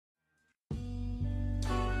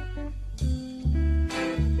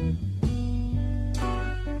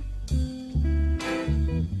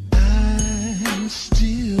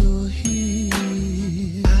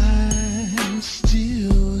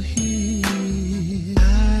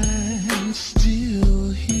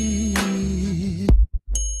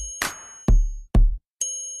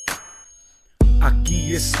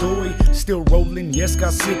estoy. Still rolling, yes,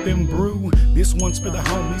 got sipping brew. This one's for the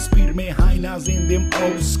homies, Peter Man, High-Nows in them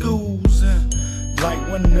old schools. Light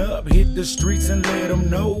one up, hit the streets and let them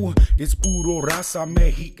know it's puro raza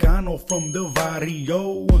mexicano from the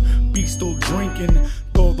barrio. Pistol drinking,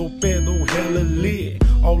 todo pedo hella lit.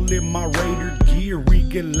 All in my Raider gear,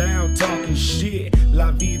 reeking loud, talking shit.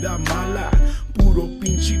 La vida mala, puro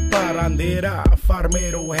pinche parandera.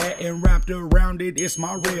 Farmero hat and wrapped around it, it's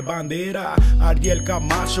my red bandera. Ariel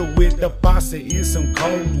Camacho with the pase and some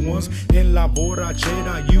cold ones. In la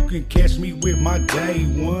borrachera, you can catch me with my day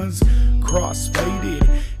ones. Cross-faded,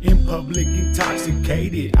 in public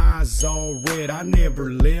intoxicated. Eyes all red, I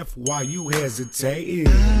never left while you hesitated.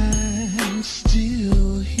 I'm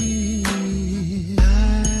still here.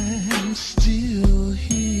 I'm still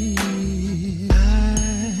here.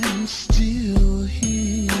 I'm still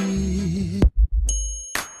here.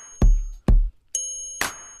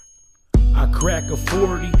 I crack a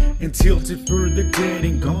 40 and tilt it for the dead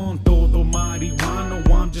and gone. Todo marihuana,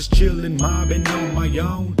 I'm just chillin', mobbing on my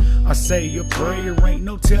own. I say a prayer, ain't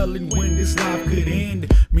no telling when this life could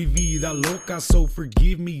end. Mi vida loca, so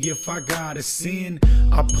forgive me if I gotta sin.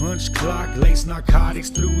 I punch clock, lace narcotics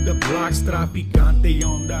through the blocks. Traficante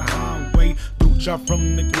on the highway, ducha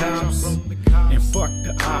from the cops. And fuck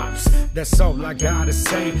the ops, that's all I gotta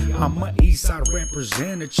say. I'm a Eastside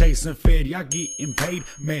representative, chasing feria, getting paid.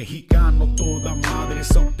 Mexicano toda madre,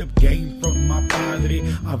 soaked up game from my padre.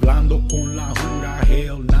 Hablando con la jura,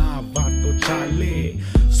 hell nah, vato chale.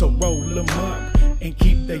 So roll them up and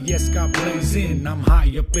keep the yesca blazing. I'm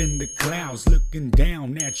high up in the clouds, looking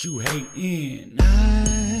down at you hating.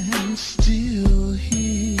 I'm still here.